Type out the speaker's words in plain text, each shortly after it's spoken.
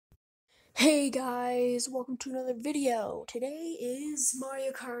Hey guys, welcome to another video. Today is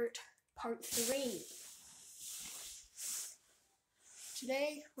Mario Kart Part 3.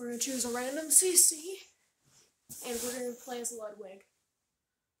 Today, we're going to choose a random CC, and we're going to play as Ludwig.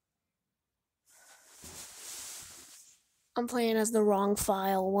 I'm playing as the wrong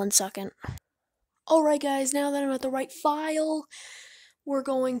file, 1 second. Alright guys, now that I'm at the right file, we're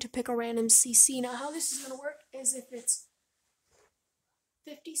going to pick a random CC. Now how this is going to work is if it's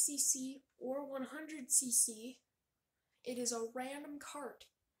 50cc or 100cc, it is a random kart.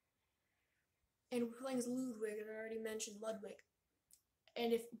 And we're playing as Ludwig, and I already mentioned Ludwig.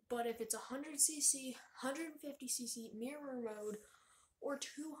 And if it's 100cc, 150cc mirror mode, or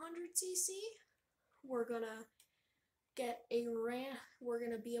 200cc, we're gonna we're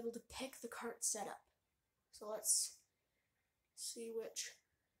gonna be able to pick the kart setup. So let's see which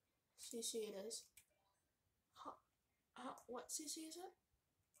cc it is. What cc is it?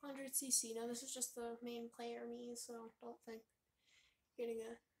 100cc. Now this is just the main player me, so don't think getting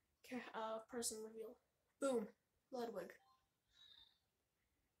a person reveal. Boom, Ludwig.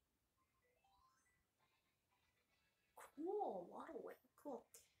 Cool, water wing, cool.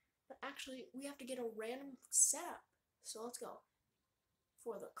 But actually, we have to get a random setup. So let's go.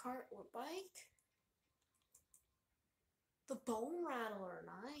 For the cart or bike. The bone rattler,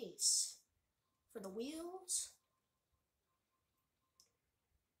 nice. For the wheels.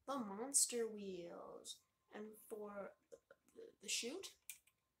 The monster wheels. And for the chute.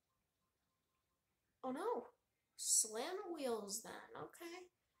 Oh no. Slam wheels then, okay.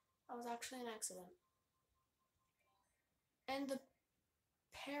 That was actually an accident. And the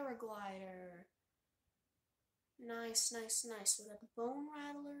paraglider. Nice, nice, nice. So we got the bone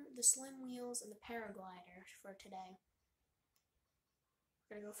rattler, the slim wheels, and the paraglider for today.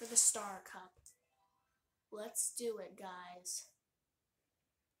 We're gonna go for the Star Cup. Let's do it, guys.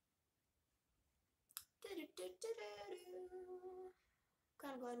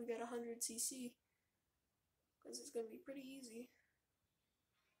 Kind of glad we got 100cc, because it's gonna be pretty easy.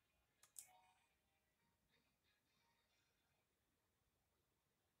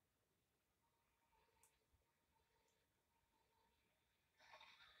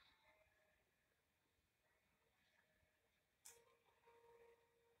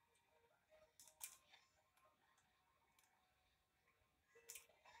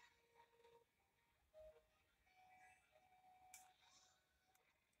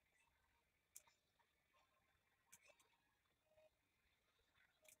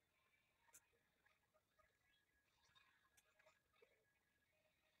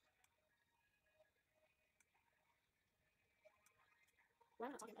 Why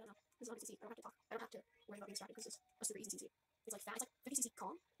am I not talking? I don't know. This is 100cc. I don't have to talk. I don't have to worry about being distracted because it's a super easy CC. It's like fast. It's like 50cc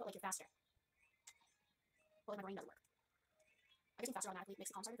calm, but like you're faster. Well, like my brain doesn't work. I guess being faster automatically makes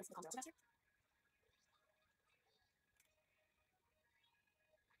the calm harder because the calms are also faster.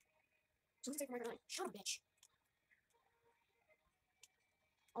 So who's taking Mario 9? Shut up, bitch.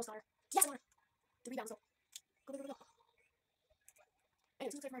 All star. Yes, I won. The rebounds go. Go, go, go, go, go.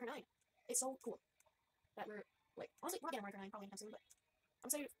 Anyways, who's taking Mario 9? It's so cool that we're like honestly we're not getting Mario 9 probably anytime soon, but I'm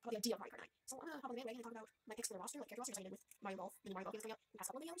excited about the idea of Mario Kart 9. So I'm gonna hop on the bandwagon and talk about my picks for the roster, like character rosters I did with Mario Golf, the new Mario Golf games coming up in the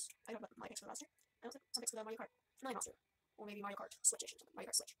past couple of videos. I talked about my picks for the roster. And also some picks for the Mario Kart 9 roster. Or maybe Mario Kart Switch edition or something. Mario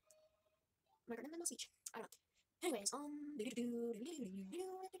Kart Switch. Mario Kart Nintendo Switch. I don't know. Anyways, I feel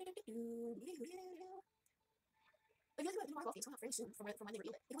like the new Mario Golf games coming out fairly soon from when they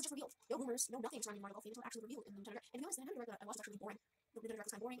revealed it. It was just revealed. No rumors, no nothing surrounding Mario Golf games were actually revealed in the Nintendo Direct. And to be honest, the Nintendo Direct I watched was actually boring. The Nintendo Direct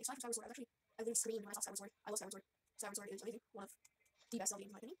was kind of boring. Aside from Skyward Sword, I literally screamed when I saw Skyward Sword. I love Skyward Sword. Skyward Sword is amazing. One of the best Zelda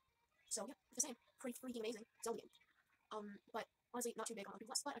games in my opinion. So yeah, just saying, pretty freaking amazing Zelda game. But honestly, not too big on other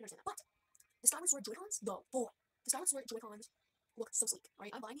people's, but I can understand that. But the Skyward Sword Joy-Cons, the Skyward Sword Joy-Cons look so sleek.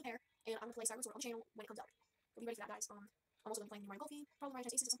 Alright, I'm buying a pair, and I'm gonna play Skyward Sword on the channel when it comes out. So be ready for that, guys. I'm also gonna be playing the Mario Golf game, probably Mario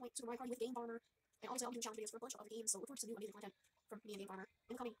Tennis Aces at some point, Super Mario Party with Game Farmer, and obviously I'll be doing challenge videos for a bunch of other games. So look forward to some new amazing content from me and Game Farmer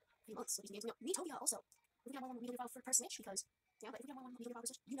in the coming few months. So these games, Miitopia also. If we have one Miitopia file for Switch, because yeah, but if we have one Miitopia file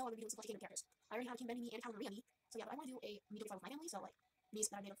for Switch, I'm gonna be doing some bunch of characters. I already have Team Benny me and Town Maria me, so yeah, but I want to do a Miitopia file with my family, so like Mies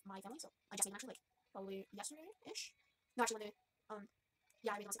that I made of my family. So I just made them actually like probably yesterday-ish. No, actually when they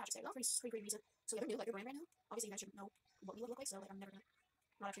yeah, I made them on St. Patrick's Day. That was pretty recent. So yeah, they're new, like they're brand new. Obviously you guys should know what we look like, so like I'm never gonna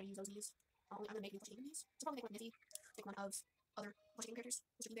not actually gonna use those knees. I'm gonna make new bunch of knees. So probably make one Nifty, make one of other bunch of characters,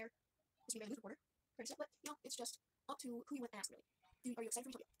 Mr. Bear, News Reporter, but it's just up to who you want to ask really. Are you excited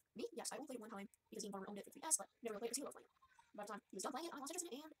for Utopia? Me? Yes, I only played it one time because Game Farmer owned it for 3DS, but never really played it because he was playing it. By the time he was done playing it, I lost interest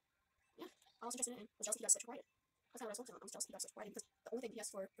in it, and yeah, I lost interest in it and was jealous he got Switch before I did. That's not what I was focusing on. I was jealous he got Switch before I did because the only thing he has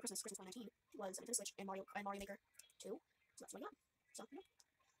for Christmas 2019 was a Nintendo Switch and Mario Maker 2. So that's what I got. So yeah.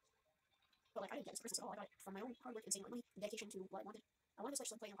 But like I didn't get this for Christmas at all. I got it from my own hard work and saving my money, dedication to what I wanted. I wanted to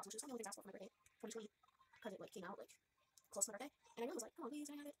switch to play Animal Crossing, which was one of the things I asked for my birthday, 2020, because it like came out like close to my birthday, and I really was like, come on, please,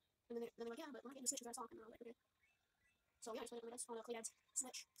 can I have it? And then they're like, yeah, but we're not getting the Switch without a talk, and I was like, okay. So yeah, I just played it on a Clay Dad's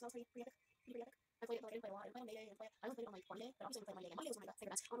Switch, so that was pretty epic, pretty epic. I played it, but like, I didn't play it a lot. I didn't play it on May Day, I only played it on like one day, but obviously I didn't play it Monday. Monday was one of my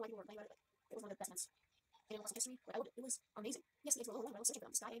favorite events. I don't know why people were playing about it, but it was one of the best events in Animal Crossing history. But it was amazing. Yes, the eggs were a little long, but I was searching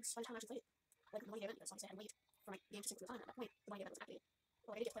for them. Sky eggs, by the time I actually played it, like the Monday event, because obviously I had to wait for my game to sync through the time. At that point, the Monday event was activated.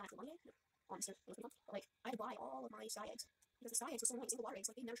 Well, I did get to play on actual Monday, on Easter, it was pretty fun. But like, I had to buy all of my Sky eggs because the Sky eggs were so annoying. Single water eggs,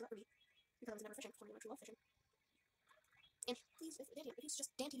 like they never showed up for me because I was never fishing. For me, I actually love fishing. And please, if he's just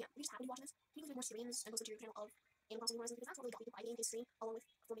Dan TDM, if you just happen to be watching this, can you please make more streams and post to your channel of Animal Crossing Horizons, because that's what really got me to buy the game, his stream, along with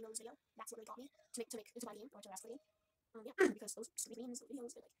filming those video. That's what really got me to buy the game, or to ask for the game. Yeah, because those streams, those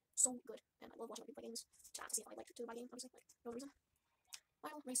videos, they're like so good, and I love watching other people play games to see if I like to buy a game, obviously, like, no reason.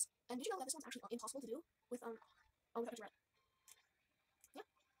 Final race. And did you know that this one's actually impossible to do with, without touching red? Yeah,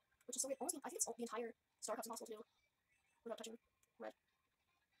 which is so weird. Almost, I think it's the entire Star Cup's impossible to do without touching red.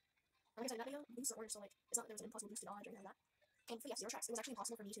 Like I said in that video, boosts are orange, so like, it's not that there was an impossible boost to dodge or anything like that. And for, yeah, zero tracks, it was actually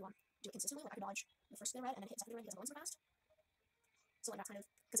impossible for me to, do it consistently. Like, I could dodge the first spin red and then hit second red because the buttons were fast. So like, that's kind of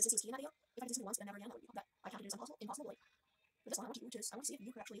consistency is key in that video. If I could do once and never again, that I counted it as impossible, like, but this one, I want to see if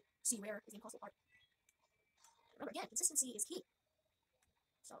you could actually see where is the impossible part. Remember, again, consistency is key.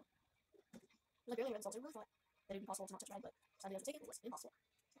 So, like earlier in the results, I really thought that it would be possible to not touch red, but sadly, doesn't take it. It was impossible.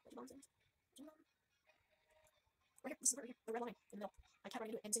 So, right here, this is right here, the red line in the middle. I kept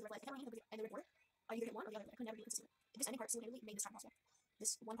running into it and single red flag. I kept running into it and the red border. I either hit one or the other. I could never do it consistently. This ending part single-handedly made this track possible.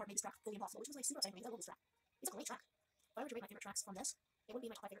 This one part made this track fully impossible, which was like super exciting for me. I love this track. It's a great track. If I were to rate my favorite tracks from this, it wouldn't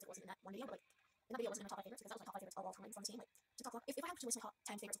be my top 5 favorites. It wasn't in that one video, but like in that video, it wasn't in my top 5 favorites because that was my top 5 favorites of all time from the team. Like TikTok clock. If I had to list my top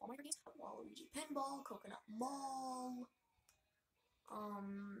 10 favorites of all Mario Kart games, Waluigi Pinball, Coconut Mall,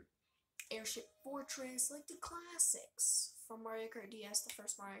 Airship Fortress, like the classics from Mario Kart DS, the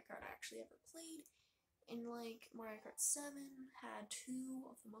first Mario Kart I actually ever played. And like Mario Kart 7 had 2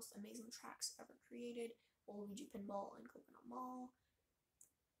 of the most amazing tracks ever created, Waluigi Pinball and Coconut Mall.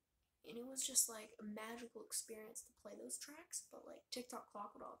 And it was just like a magical experience to play those tracks, but like TikTok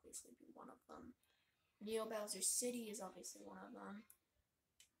Clock would obviously be one of them. Neo Bowser City is obviously one of them.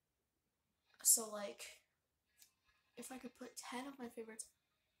 So like, if I could put 10 of my favorites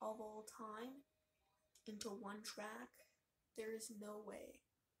of all time into one track, there is no way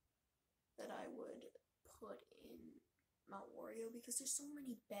that I would put in Mount Wario because there's so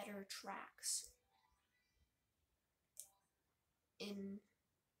many better tracks in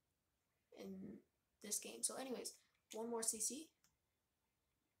this game. So anyways, one more CC.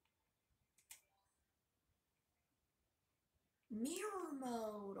 Mirror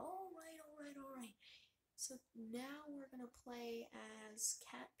mode. Alright. So now we're gonna play as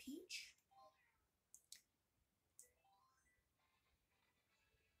Cat Peach.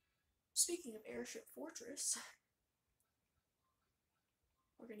 Speaking of Airship Fortress,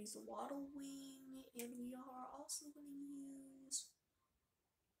 we're gonna use the Waddle Wing, and we are also gonna use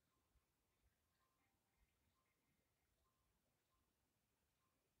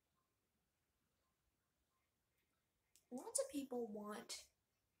lots of people want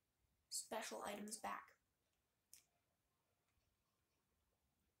special items back.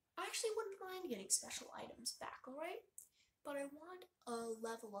 I actually wouldn't mind getting special items back, alright? But I want a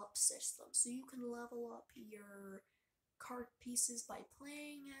level up system, so you can level up your card pieces by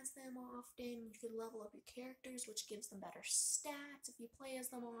playing as them often. You can level up your characters, which gives them better stats if you play as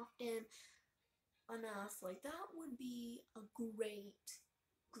them often enough. Like, that would be a great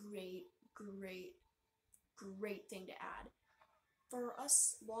thing to add. For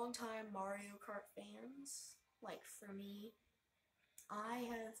us longtime Mario Kart fans, like for me, I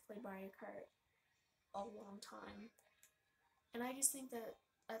have played Mario Kart a long time, and I just think that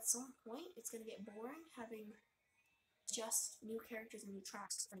at some point it's going to get boring having just new characters and new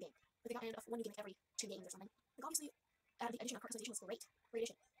tracks from the game. Like, they got enough one new gimmick every 2 games or something. Like, obviously, the addition of customization was great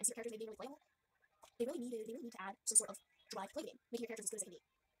addition, and secret characters being really playable. They really need to add some sort of drive to play the game, making your characters as good as they can be.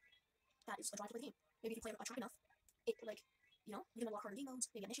 That is a drive to play the game. Maybe if you play a track enough, it like, you know, you can unlock harder game modes,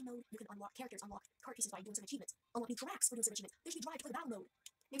 maybe a mission mode, you can unlock characters, unlock card pieces by doing certain achievements, unlock new tracks for doing certain achievements. There should be drive to play the battle mode.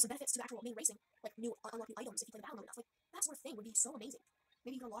 Maybe some benefits to the actual main racing, like unlock new items if you play the battle mode enough. Like, that sort of thing would be so amazing.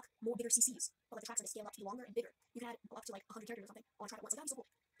 Maybe you can unlock more bigger CCs, but like the tracks are to scale up to be longer and bigger. You can add up to like 100 characters or something on a track at once. Like, that'd be so cool.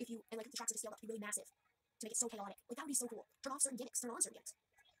 If you, and like the tracks are to scale up to be really massive, to make it so chaotic. Like, that would be so cool. Turn off certain gimmicks, turn on certain gimmicks.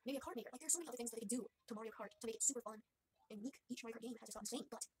 Maybe a card maker. Like, there's so many other things that they could do to Mario Kart to make it super fun and unique. Each Mario Kart game has just gotten insane,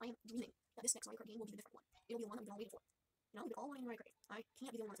 but I am dreaming that this next Mario Kart game will be the different one. It'll be the one that we've been all waiting for. You know, we've been all wanting a Mario Kart game. I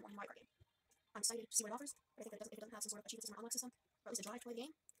can't be the only one that's wanting a Mario Kart game. I'm excited to see what it offers, but I think that if it doesn't have some sort of achievement system or unlock system, or at least a drive to play the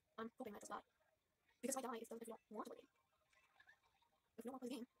game, I'm hoping that does not. Because if I die, if you don't want to play the game. If you don't want to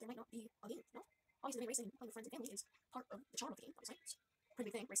play the game, there might not be a game, you know? Obviously, the main racing, playing with friends and family is part of the charm of the game, obviously. pretty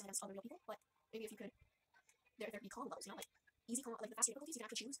big thing, racing against other real people, but maybe if you could, there'd be calm levels, you know, like easy calm, like the faster difficulties, you can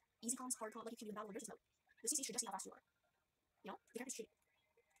actually choose easy calms, hard calm, like you can do in battle resistance mode. The CC should just see how fast you are. You know, the character's cheating.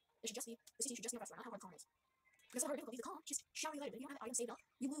 It should just be, the CC should just be how fast you are, not how hard calm is. Because the hard difficulty, the calm, just shout really loud. If you don't have items saved up,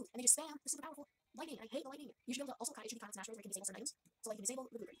 you lose, and they just spam the super powerful lightning. I hate the lightning. You should be able to also kind of, it should be kind of smash where you can disable certain items. So like you can disable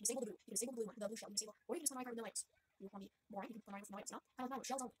the blue, you can disable the blue, you can disable the blue one, the blue shell, you can disable, or you can just play Mario Kart with no items. You want to be boring, you can play Mario with no items, you know? Kind of like Mario,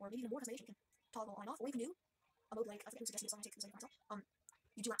 shells on, or maybe even more customization, you can toggle on and off, or you can do a mode like, I forget who suggested this, I'm gonna take this myself.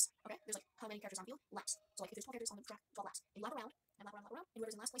 You do laps, okay? There's like how many characters on the field? Laps. So like if there's 12 characters on the track, 12 laps. And you lap around, and lap around, lap around, and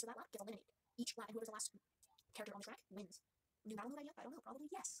whoever's in last place of that lap gets eliminated. Each lap, and whoever's the last character on the track wins. New battle mode idea? I don't know,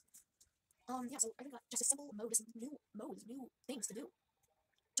 probably yes. Yeah, so I think just a simple mode, just new modes, new things to do.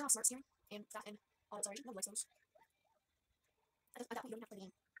 Turn off smart steering and fast and auto acceleration, no like those. At that point, you don't have to play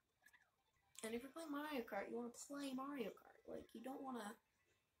the game. And if you're playing Mario Kart, you want to play Mario Kart. Like, you don't want to...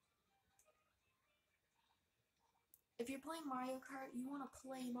 If you're playing Mario Kart, you want to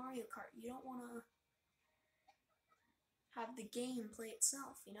play Mario Kart. You don't want to have the game play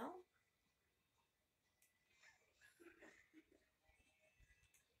itself, you know?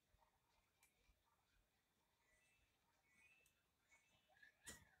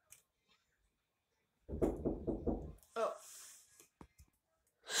 Oh.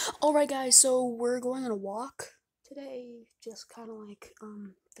 Alright guys, so we're going on a walk today. Just kind of like,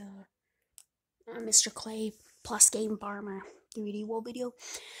 the Mr. Clay plus Game Farmer 3D World video.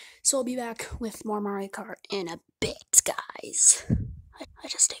 So I'll be back with more Mario Kart in a bit, guys. I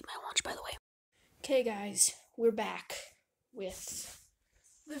just ate my lunch, by the way. Okay, guys, we're back with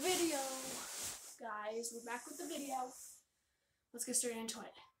the video. Guys, we're back with the video. Let's get straight into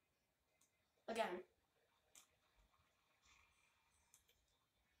it. Again.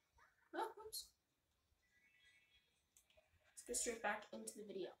 Oh, oops. Let's get straight back into the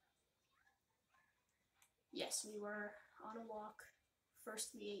video. Yes, we were on a walk.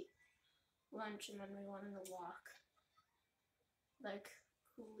 First we ate lunch and then we went on a walk. Like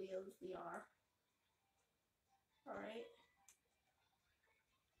coolios we are. Alright?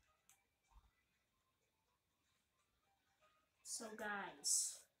 So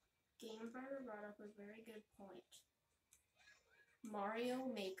guys, Game Farmer brought up a very good point. Mario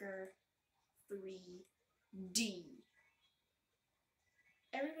Maker 3D.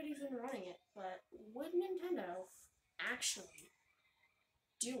 Everybody's been running it, but would Nintendo actually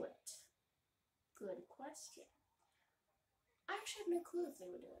do it? Good question. I actually have no clue if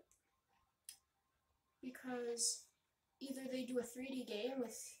they would do it. Because either they do a 3D game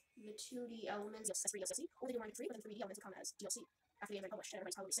with the 2D elements as free DLC, or they do Mario 3, but then 3D elements will come as DLC after the game is published, and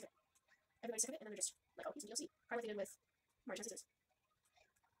everybody's probably sick of it. Everybody's sick of it, and then they're just like, oh, here's some DLC. Kind of like they did with Mario Chances.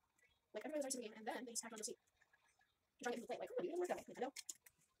 Like, everybody was already sick of the game, and then they just tacked on DLC. To try and get people to play it, like, oh, dude, it worked out, Nintendo.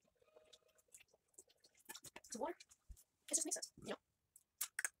 Some water. It just makes sense, you know?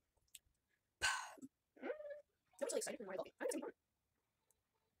 Nobody's really excited for the Mario Golf game. I think it's gonna be fun.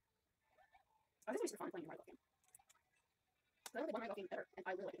 I think it's gonna be fun playing the Mario Golf game. I don't think one Mario Golf game better, and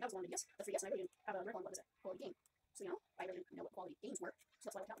I really like it. That was one of the DS, the 3DS, and I really didn't have a record on what is it, quality game. So, you know, I really didn't know what quality games were, so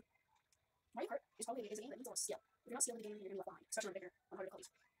that's why I like that one. Mario Kart is probably a game that needs a lot of skill. If you're not skilled in the game, you're gonna be left behind, especially on bigger, on harder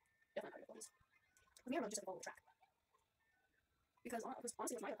difficulties. Definitely on harder difficulties. The mirror mode just like follow the track. Because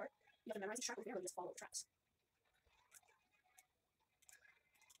honestly, with Mario Kart, you have to memorize the track with mirror mode, just follow the tracks.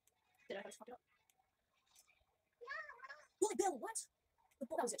 Did I just fuck it up? Bully Bill, what? The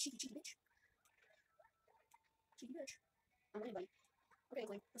bull, that was a cheeky bitch. Cheeky bitch. I'm winning, buddy. Okay,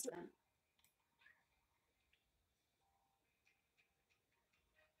 Inkling, let's do it then.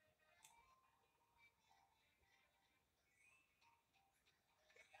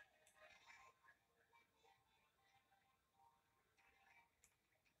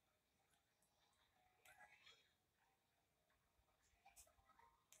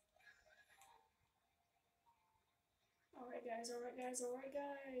 Alright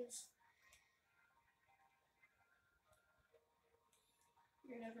guys.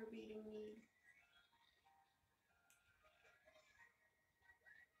 You're never beating me.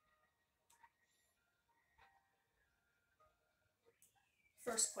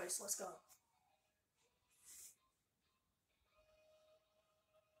 First place, let's go.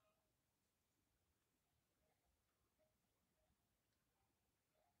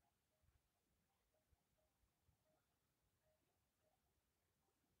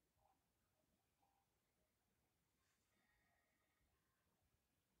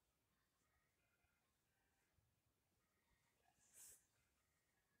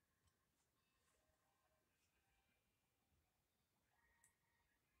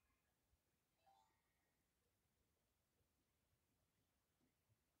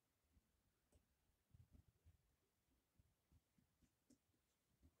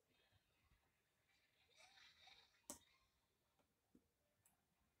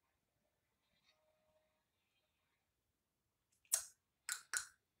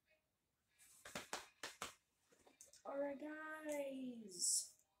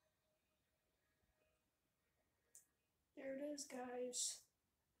 is, guys,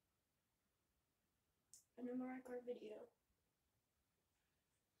 a new Mario Kart video.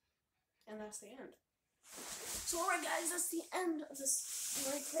 And that's the end. So alright guys, that's the end of this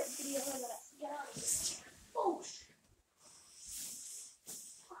Mario Kart video. I gotta get out of this chair. Oh shit.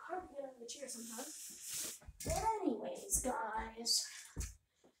 Hard to get out of the chair sometimes. But anyways, guys, if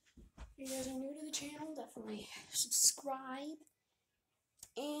you guys are new to the channel, definitely subscribe.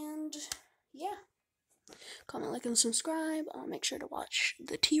 And yeah, comment, like, and subscribe. I'll make sure to watch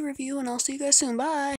the tea review, and I'll see you guys soon. Bye.